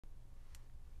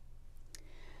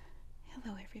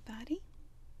Hello, everybody,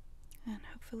 and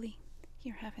hopefully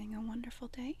you're having a wonderful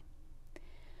day.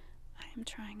 I am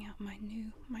trying out my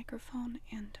new microphone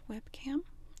and webcam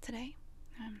today.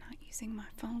 I'm not using my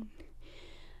phone,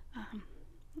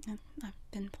 and I've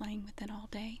been playing with it all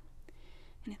day,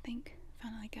 and I think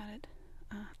finally got it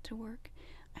to work.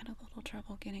 I had a little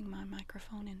trouble getting my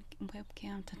microphone and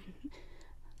webcam to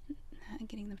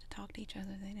getting them to talk to each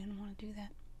other. They didn't want to do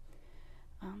that.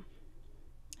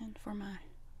 And for my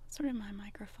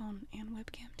microphone and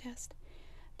webcam test,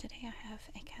 today I have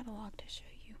a catalog to show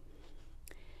you.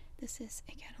 This is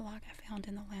a catalog I found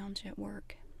in the lounge at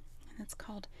work, and it's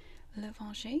called Le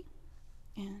Venger,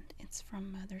 and it's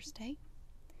from Mother's Day.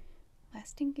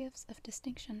 Lasting Gifts of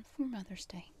Distinction for Mother's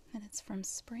Day, and it's from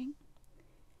spring,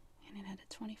 and it had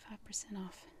a 25%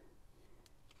 off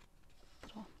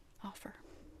little offer.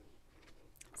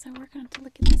 So we're going to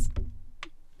look at this.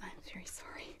 I'm very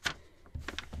sorry.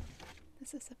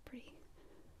 This is a pretty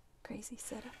crazy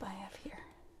setup I have here.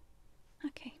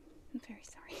 Okay, I'm very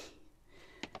sorry.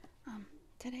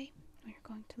 Today we are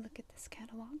going to look at this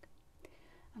catalog.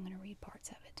 I'm going to read parts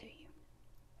of it to you.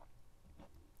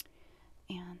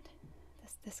 And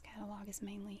this catalog is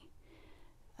mainly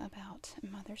about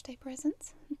Mother's Day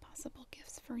presents and possible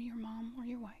gifts for your mom or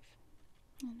your wife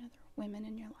and other women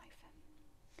in your life.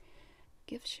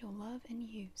 Gifts you'll love and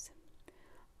use.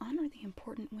 Honor the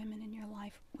important women in your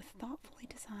life with thoughtfully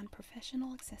designed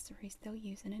professional accessories they'll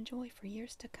use and enjoy for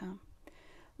years to come.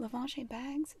 Le Venger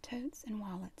bags, totes, and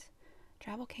wallets,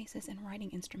 travel cases, and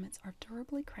writing instruments are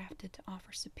durably crafted to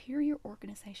offer superior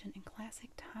organization and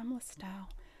classic, timeless style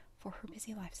for her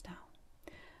busy lifestyle.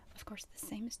 Of course, the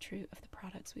same is true of the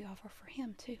products we offer for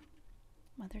him, too.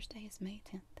 Mother's Day is May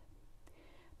 10th.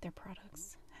 Their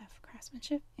products have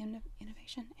craftsmanship,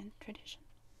 innovation, and tradition.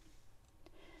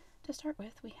 To start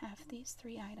with, we have these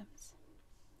three items.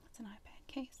 It's an iPad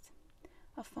case,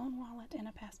 a phone wallet, and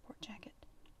a passport jacket.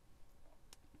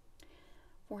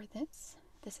 For this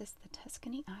is the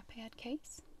Tuscany iPad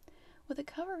case with a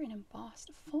cover in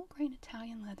embossed full-grain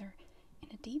Italian leather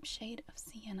in a deep shade of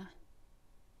sienna,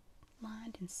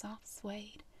 lined in soft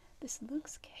suede. This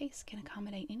luxe case can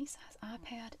accommodate any size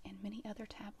iPad and many other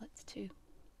tablets too.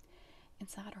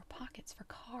 Inside are pockets for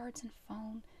cards and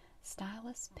phone,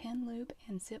 stylus, pen loop,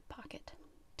 and zip pocket,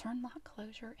 turn lock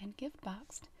closure, and gift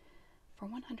boxed for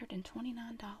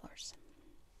 $129.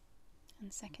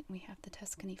 And second, we have the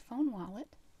Tuscany phone wallet.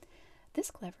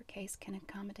 This clever case can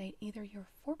accommodate either your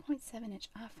 4.7-inch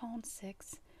iPhone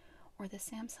 6 or the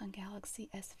Samsung Galaxy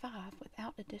S5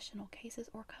 without additional cases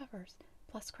or covers,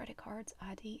 plus credit cards,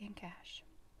 ID, and cash.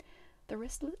 The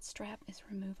wristlet strap is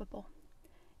removable.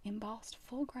 Embossed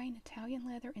full-grain Italian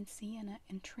leather in sienna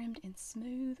and trimmed in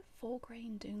smooth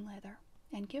full-grain dune leather,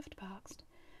 and gift boxed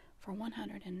for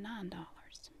 $109.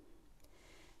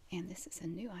 And this is a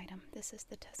new item. This is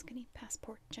the Tuscany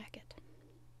passport jacket.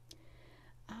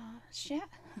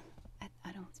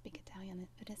 I don't speak Italian,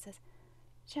 but it says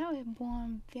 "Ciao e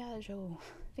buon viaggio."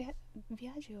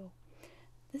 Viaggio.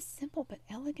 This simple but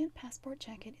elegant passport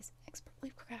jacket is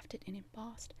expertly crafted in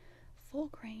embossed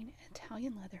full-grain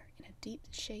Italian leather in a deep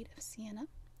shade of sienna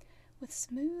with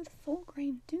smooth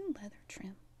full-grain dune leather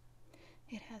trim.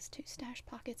 It has 2 stash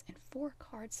pockets and 4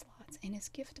 card slots and is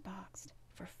gift boxed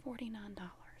for $49.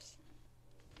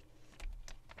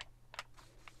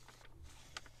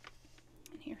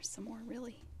 And here's some more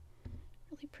really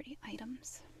pretty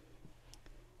items.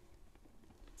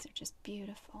 These are just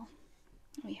beautiful.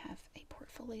 We have a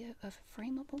portfolio of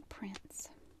frameable prints.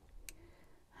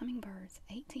 Hummingbirds,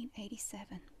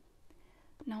 1887.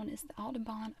 Known as the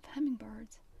Audubon of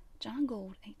hummingbirds, John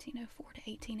Gould, 1804 to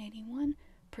 1881,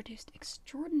 produced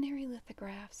extraordinary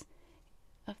lithographs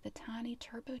of the tiny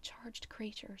turbocharged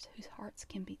creatures whose hearts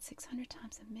can beat 600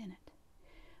 times a minute.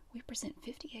 We present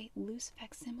 58 loose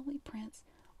facsimile prints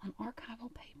on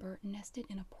archival paper nested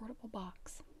in a portable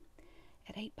box.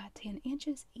 At 8 by 10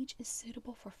 inches, each is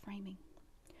suitable for framing.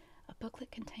 A booklet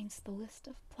contains the list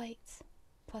of plates,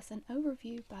 plus an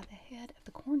overview by the head of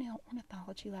the Cornell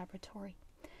Ornithology Laboratory,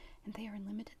 and they are in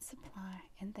limited supply,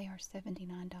 and they are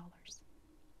 $79.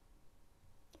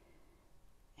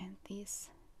 And these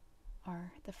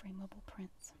are the frameable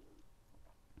prints.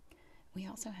 We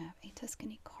also have a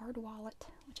Tuscany card wallet,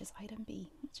 which is item B,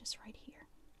 which is right here.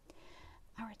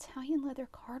 Our Italian leather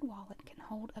card wallet can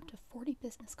hold up to 40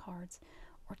 business cards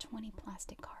or 20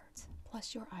 plastic cards,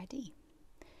 plus your ID.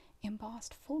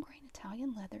 Embossed full-grain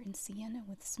Italian leather in sienna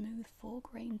with smooth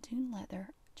full-grain dune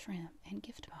leather trim and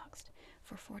gift boxed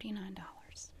for $49.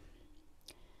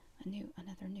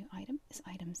 Another new item is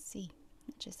item C,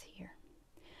 which is here.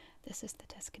 This is the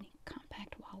Tuscany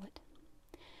compact wallet.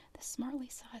 The smartly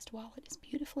sized wallet is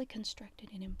beautifully constructed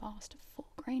in embossed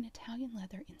full-grain Italian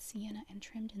leather in sienna and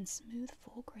trimmed in smooth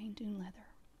full-grain dune leather.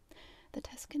 The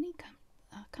Tuscany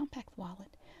compact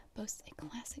wallet boasts a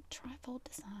classic trifold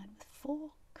design with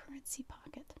full currency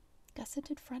pocket,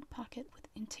 gusseted front pocket with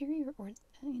interior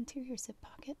zip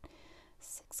pocket,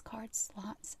 6 card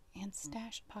slots, and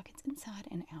stash pockets inside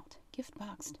and out, gift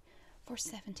boxed for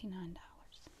 $79.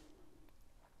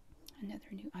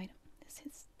 Another new item. This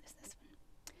one.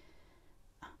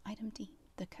 Item D,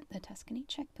 the Tuscany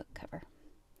checkbook cover.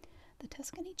 The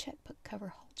Tuscany checkbook cover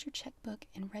holds your checkbook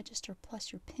and register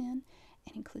plus your PIN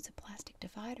and includes a plastic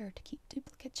divider to keep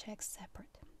duplicate checks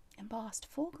separate. Embossed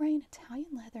full-grain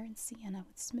Italian leather and sienna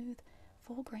with smooth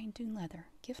full-grain dune leather,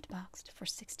 gift boxed for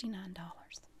 $69.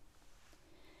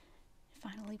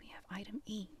 Finally, we have item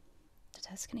E, the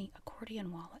Tuscany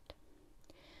accordion wallet.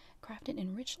 Crafted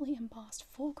in richly embossed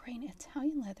full-grain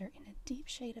Italian leather in a deep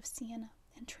shade of sienna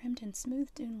and trimmed in smooth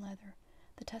dune leather,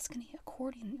 the Tuscany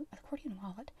accordion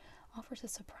wallet offers a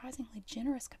surprisingly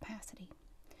generous capacity.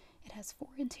 It has 4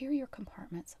 interior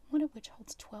compartments, one of which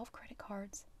holds 12 credit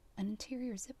cards, an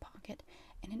interior zip pocket,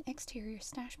 and an exterior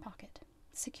stash pocket.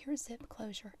 Secure zip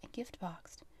closure and gift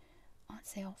boxed. On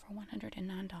sale for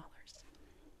 $109.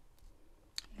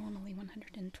 Normally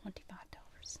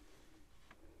 $125.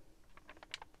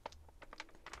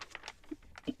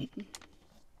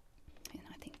 And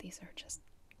I think these are just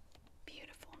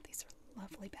beautiful. These are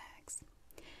lovely bags.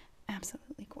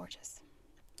 Absolutely gorgeous.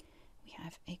 We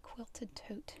have a quilted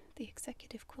tote, the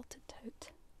executive quilted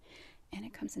tote. And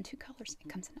it comes in 2 colors. It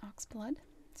comes in oxblood,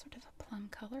 sort of a plum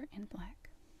color, and black.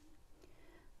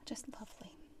 Just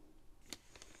lovely.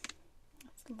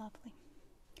 That's lovely.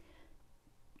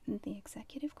 The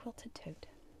executive quilted tote.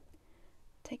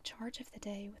 Take charge of the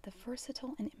day with a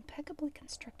versatile and impeccably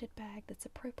constructed bag that's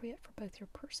appropriate for both your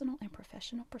personal and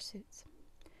professional pursuits.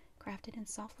 Crafted in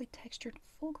softly textured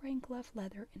full-grain glove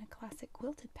leather in a classic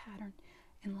quilted pattern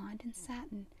and lined in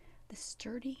satin, the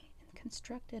sturdy and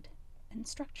structured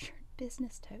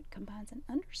business tote combines an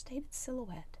understated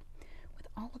silhouette with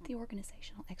all of the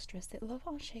organizational extras that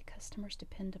Lavanché customers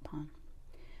depend upon.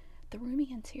 The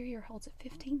roomy interior holds a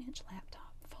 15-inch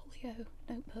laptop, folio,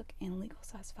 notebook, and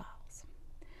legal-size files.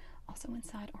 Also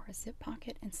inside are a zip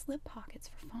pocket and slip pockets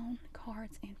for phone,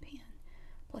 cards, and pen,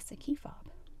 plus a key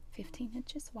fob, 15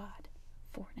 inches wide,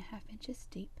 4.5 inches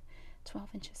deep, 12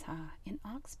 inches high, in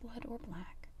oxblood or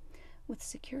black, with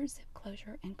secure zip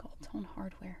closure and gold tone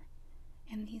hardware.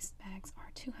 And these bags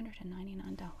are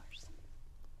 $299.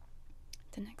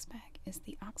 The next bag is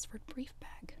the Oxford Brief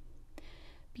Bag.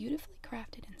 Beautifully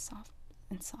crafted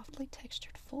in softly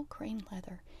textured full-grain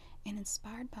leather and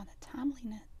inspired by the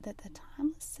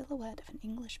timeless silhouette of an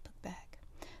English book bag.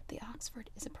 The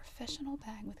Oxford is a professional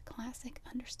bag with classic,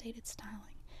 understated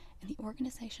styling and the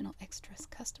organizational extras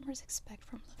customers expect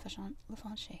from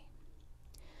Lavanché.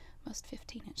 Most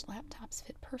 15-inch laptops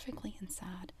fit perfectly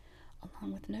inside,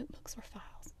 along with notebooks or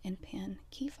files, and pen,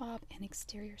 key fob, and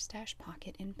exterior stash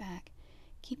pocket and bag.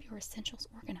 Keep your essentials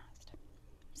organized.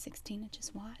 16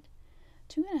 inches wide,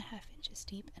 2.5 inches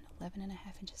deep, and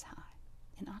 11.5 inches high.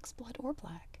 In oxblood or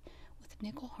black, with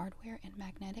nickel hardware and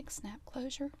magnetic snap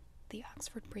closure, the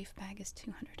Oxford Brief Bag is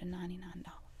 $299.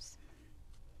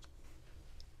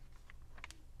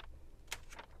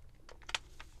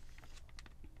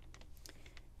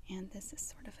 And this is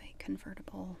sort of a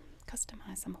convertible,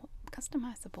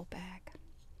 customizable bag.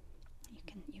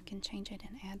 You can change it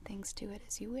and add things to it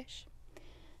as you wish.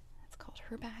 It's called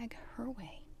Her Bag, Her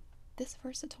Way. This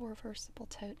versatile reversible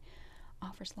tote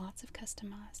offers lots of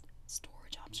customized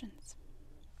storage options,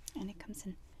 and it comes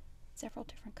in several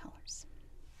different colors.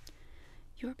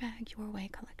 Your Bag, Your Way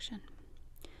collection.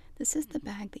 This is the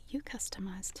bag that you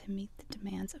customize to meet the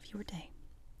demands of your day.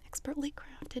 Expertly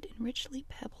crafted and richly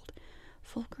pebbled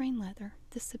full-grain leather,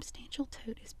 this substantial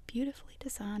tote is beautifully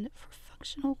designed for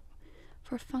functional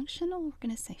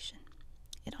organization.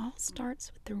 It all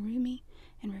starts with the roomy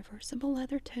and reversible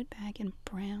leather tote bag in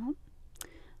brown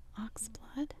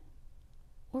oxblood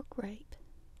or grape,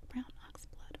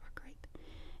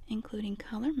 including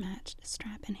color-matched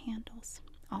strap and handles,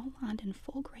 all lined in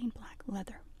full-grain black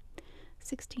leather,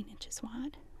 16 inches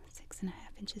wide, 6.5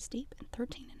 inches deep, and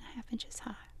 13.5 inches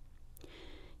high.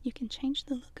 You can change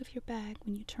the look of your bag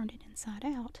when you turn it inside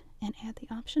out and add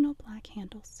the optional black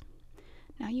handles.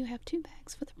 Now you have 2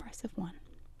 bags for the price of 1.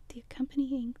 The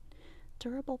accompanying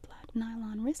durable black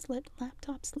nylon wristlet,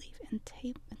 laptop sleeve, and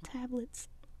tablet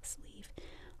sleeve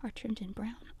are trimmed in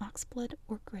brown, oxblood,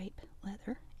 or grape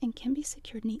leather and can be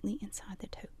secured neatly inside the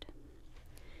tote.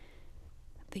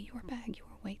 The Your Bag,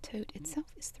 Your Way tote itself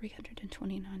is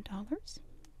 $329.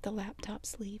 The laptop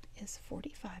sleeve is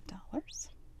 $45,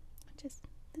 which is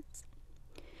this.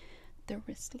 The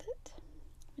wristlet,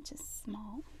 which is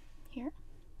small here,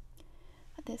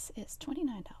 this is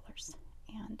 $29.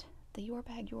 And the Your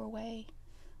Bag Your Way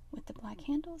with the black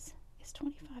handles is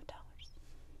 $25.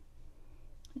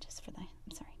 Just for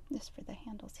the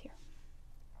handles here.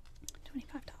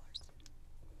 $25.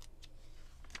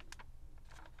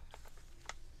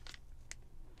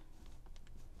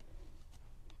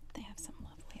 They have some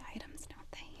lovely items,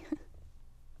 don't they?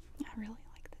 I really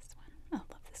like this one. I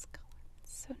love this color.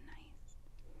 It's so nice.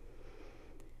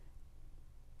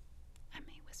 I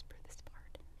may whisper this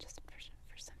part just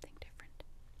for something different.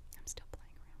 I'm still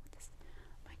playing around with this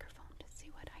microphone to see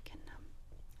what I can,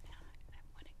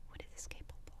 what it is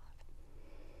capable of.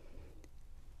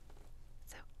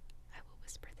 So, I will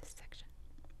whisper this section.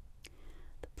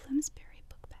 The Bloomsbury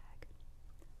book bag.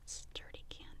 Sturdy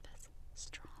canvas,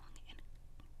 strong and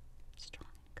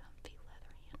comfy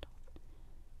leather handles,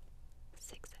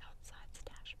 6 outside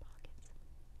stash pockets,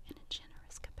 and a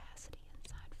generous capacity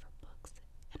inside for books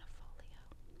and a folio.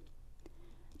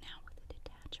 Now with a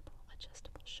detachable,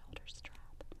 adjustable shoulder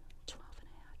strap,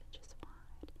 12.5 inches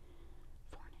wide,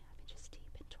 4.5 inches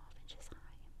deep, and 12 inches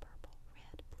high in purple,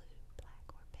 red, blue, black,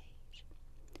 or beige.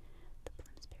 The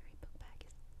Bloomsbury book bag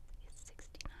is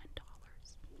 $69.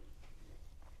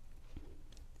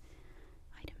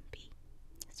 Item B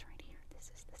is right here.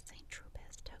 This is the St.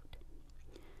 Tropez tote.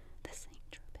 The St.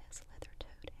 Tropez leather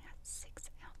tote has 6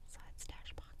 outside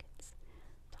stash pockets,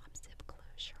 top zip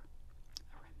closure,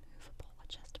 a removable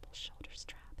adjustable shoulder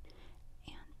strap,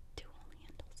 and dual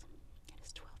handles. It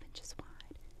is 12 inches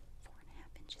wide,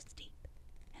 4.5 inches deep,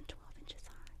 and 12 inches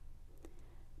high.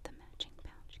 The matching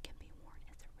pouch can be worn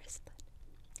as a wristlet,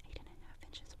 8.5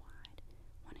 inches wide,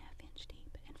 1/2 inch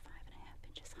deep, and 5.5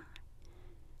 inches high.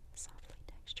 Softly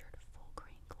textured full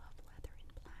grain glove leather in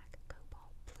black,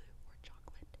 cobalt, blue, or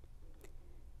chocolate.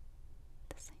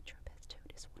 The St. Tropez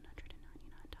tote is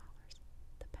 $199.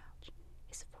 The pouch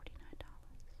is $49.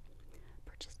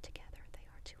 Purchased together, they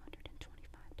are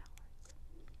 $225.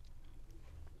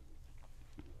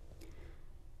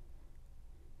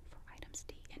 For items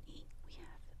D and E, we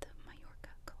have the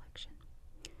Mallorca collection.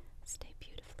 Stay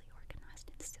beautifully organized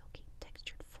in silky,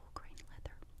 textured full grain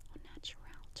leather on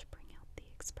natural to bring out the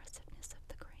expressiveness of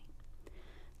the grain.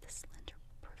 The slender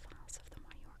profiles of the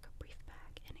Mallorca brief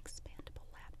bag and expandable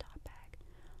laptop bag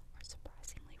are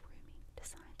surprisingly roomy,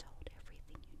 designed to hold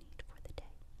everything you need for the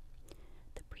day.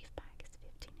 The brief bag is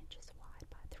 15 inches wide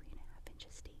by 3.5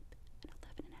 inches deep and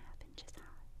 11.5 inches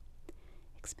high.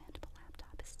 Expandable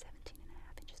laptop is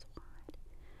 17.5 inches wide,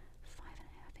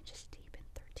 5.5 inches deep, and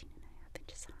 13.5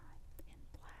 inches high in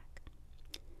black,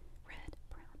 red,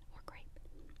 brown, or grape.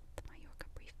 The Mallorca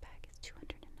brief bag is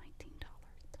 $219.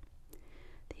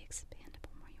 The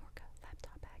expandable Mallorca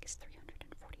laptop bag is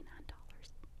 $349.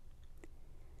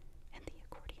 And the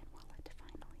accordion wallet,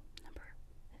 finally,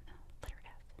 letter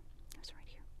F, is right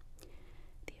here.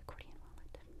 The accordion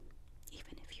wallet.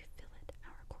 Even if you fill it,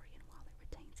 our accordion wallet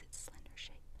retains its slender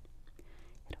shape.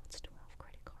 It holds 12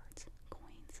 credit cards,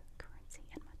 coins, currency,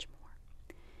 and much more.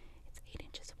 It's 8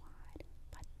 inches wide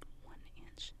by 1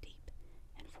 inch deep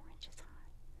and 4 inches high.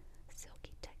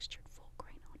 Silky textured full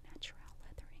grain on natural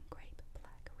leather in grape,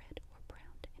 black, red, or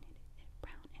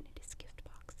brown, and it is gift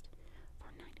boxed for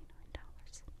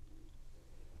 $99.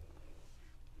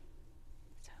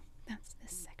 So that's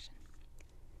this section.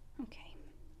 Okay.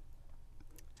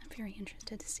 I'm very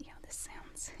interested to see how this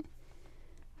sounds.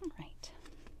 Alright.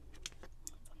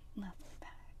 Lovely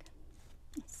bag.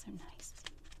 It's so nice.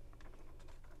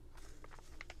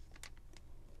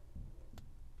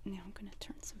 Now I'm going to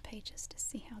turn some pages to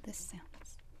see how this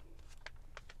sounds.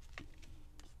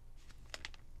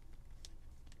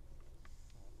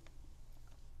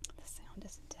 The sound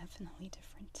is definitely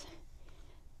different.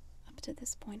 Up to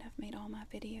this point, I've made all my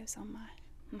videos on my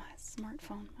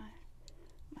smartphone,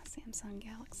 my Samsung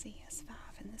Galaxy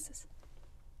S5, and this is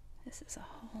a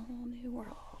whole new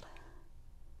world.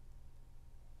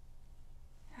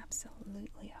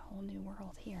 Absolutely a whole new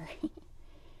world here.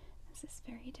 This is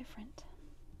very different.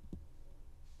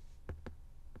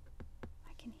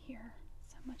 I can hear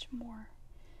so much more,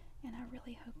 and I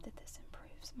really hope that this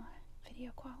improves my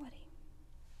video quality.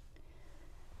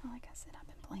 Like I said, I've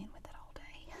been playing with it all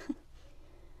day.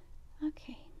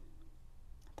 Okay.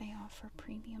 They offer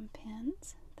premium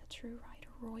pens, the True Writer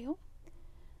Royal,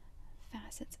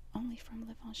 facets only from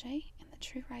Levanger, and the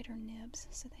True Writer nibs.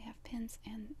 So they have pens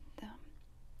and the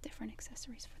different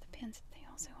accessories for the pens. They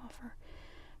also offer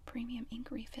premium ink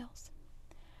refills.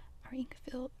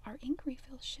 Our ink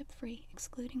refills ship free,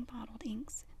 excluding bottled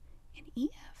inks, and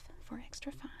EF for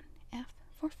extra fine, F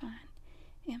for fine,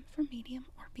 M for medium,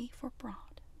 or B for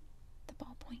broad. The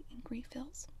ballpoint ink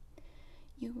refills.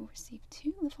 You will receive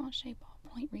 2 Lavache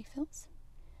ballpoint refills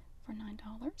for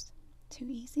 $9, 2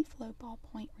 Easy Flow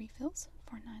ballpoint refills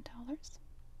for $9,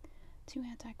 2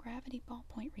 anti-gravity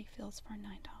ballpoint refills for $9,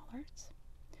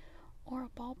 or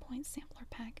a ballpoint sampler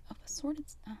pack of 6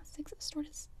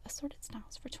 assorted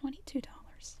styles for $22.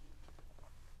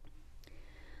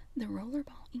 The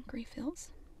rollerball ink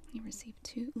refills. You receive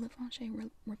 2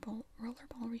 Lavache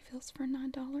rollerball refills for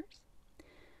 $9,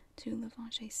 2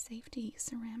 Lavache safety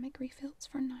ceramic refills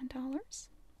for $9,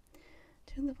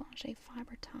 2 Lavache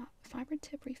fiber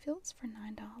tip refills for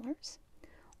 $9,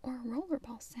 or a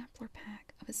rollerball sampler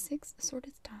pack of 6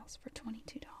 assorted styles for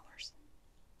 $22.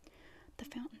 The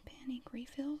fountain pen ink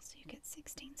refills. You get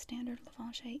 16 standard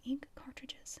Lavache ink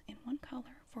cartridges in one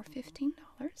color for $15.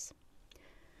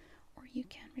 Or you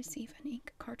can receive an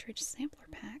ink cartridge sampler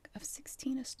pack of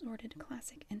 16 assorted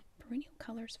classic and perennial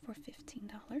colors for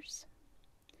 $15.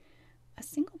 A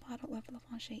single bottle of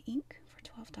Lavache ink for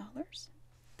 $12.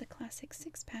 The classic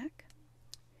 6-pack,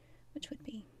 which would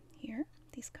be here,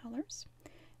 these colors,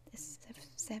 is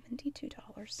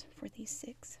 $72 for these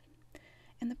 6.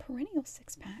 And the perennial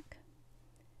 6-pack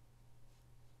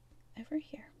over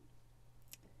here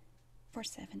for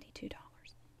 $72.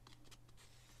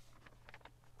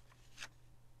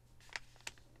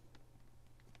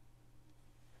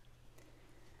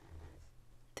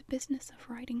 The business of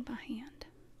writing by hand.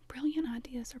 Brilliant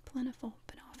ideas are plentiful,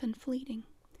 but often fleeting.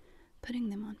 Putting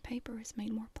them on paper is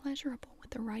made more pleasurable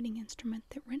with a writing instrument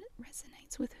that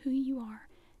resonates with who you are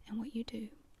and what you do.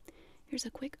 Here's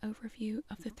a quick overview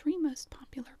of the 3 most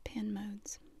popular pen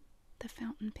modes. The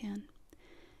fountain pen.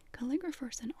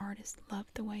 Calligraphers and artists love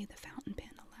the way the fountain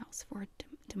pen allows for a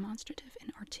demonstrative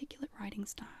and articulate writing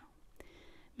style.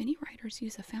 Many writers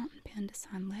use a fountain pen to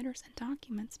sign letters and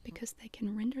documents because they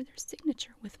can render their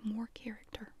signature with more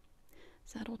character,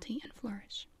 subtlety, and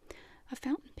flourish. A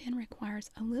fountain pen requires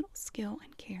a little skill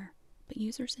and care, but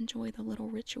users enjoy the little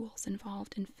rituals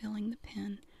involved in filling the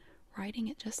pen, writing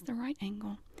at just the right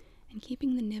angle, and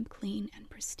keeping the nib clean and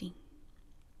pristine.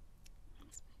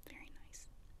 It's very nice,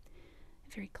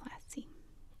 very classy,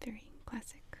 very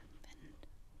classic, and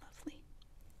lovely,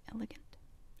 elegant.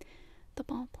 The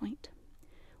ballpoint.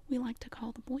 We like to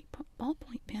call the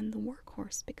ballpoint pen the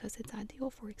workhorse because it's ideal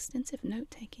for extensive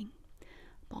note-taking.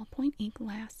 Ballpoint ink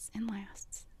lasts and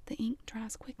lasts. The ink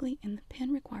dries quickly and the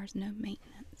pen requires no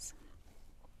maintenance.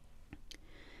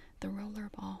 The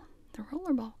rollerball. The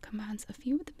rollerball combines a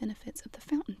few of the benefits of the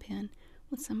fountain pen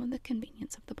with some of the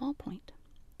convenience of the ballpoint.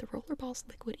 The rollerball's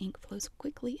liquid ink flows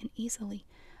quickly and easily,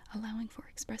 allowing for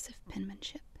expressive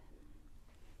penmanship.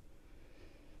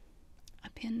 A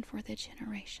pen for the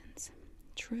generations.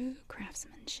 True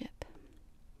craftsmanship.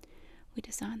 We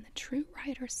design the true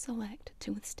writer's select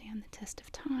to withstand the test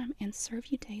of time and serve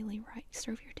your daily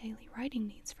writing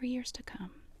needs for years to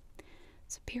come.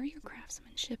 Superior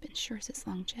craftsmanship ensures its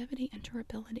longevity and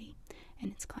durability,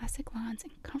 and its classic lines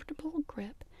and comfortable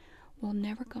grip will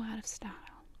never go out of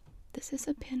style. This is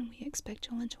a pen we expect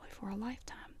you'll enjoy for a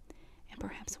lifetime, and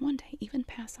perhaps one day even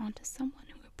pass on to someone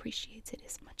who appreciates it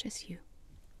as much as you.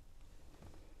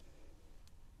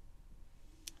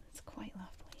 It's quite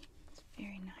lovely. It's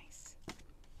very nice.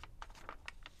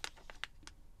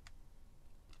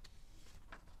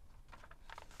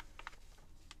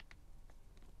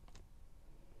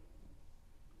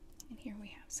 And here we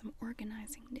have some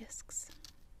organizing discs.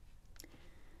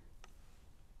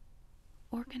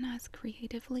 Organize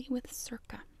creatively with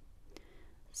Circa.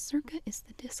 Circa is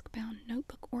the disc-bound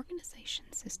notebook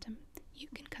organization system you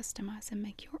can customize and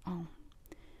make your own.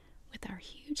 With our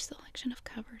huge selection of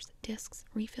covers, discs,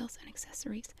 refills, and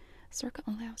accessories, Circa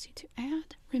allows you to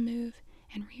add, remove,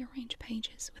 and rearrange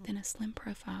pages within a slim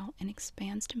profile and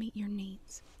expands to meet your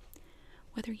needs.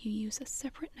 Whether you use a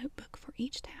separate notebook for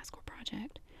each task or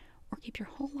project, or keep your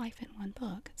whole life in one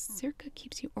book, Circa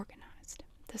keeps you organized.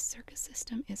 The Circa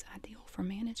system is ideal for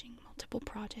managing multiple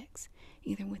projects,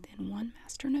 either within one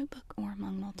master notebook or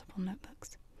among multiple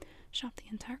notebooks. Shop the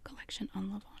entire collection on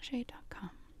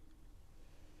Lavache.com.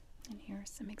 And here are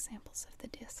some examples of the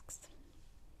discs.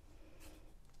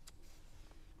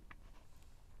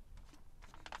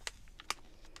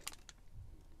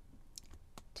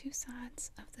 Two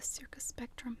sides of the Circa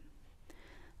spectrum.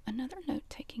 Another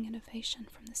note-taking innovation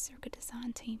from the Circa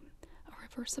design team, a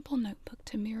reversible notebook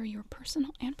to mirror your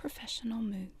personal and professional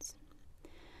moods.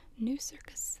 New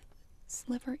Circa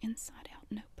Sliver Inside-Out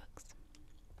notebooks.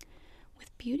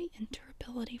 With beauty and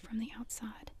durability from the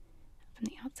outside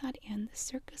in, the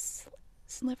Circa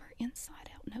Sliver Inside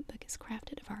Out notebook is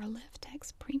crafted of our Live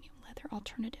Tex premium leather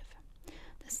alternative.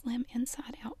 The The slim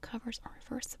inside-out covers are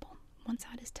reversible. One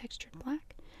side is textured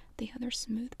black, the other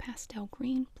smooth pastel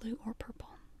green, blue, or purple.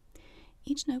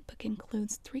 Each notebook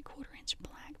includes 3/4-inch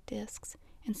black discs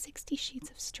and 60 sheets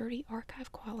of sturdy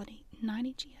archive-quality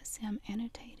 90 GSM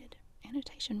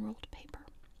annotation ruled paper.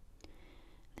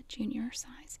 The junior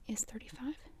size is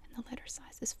 35 and the letter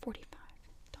size is 45.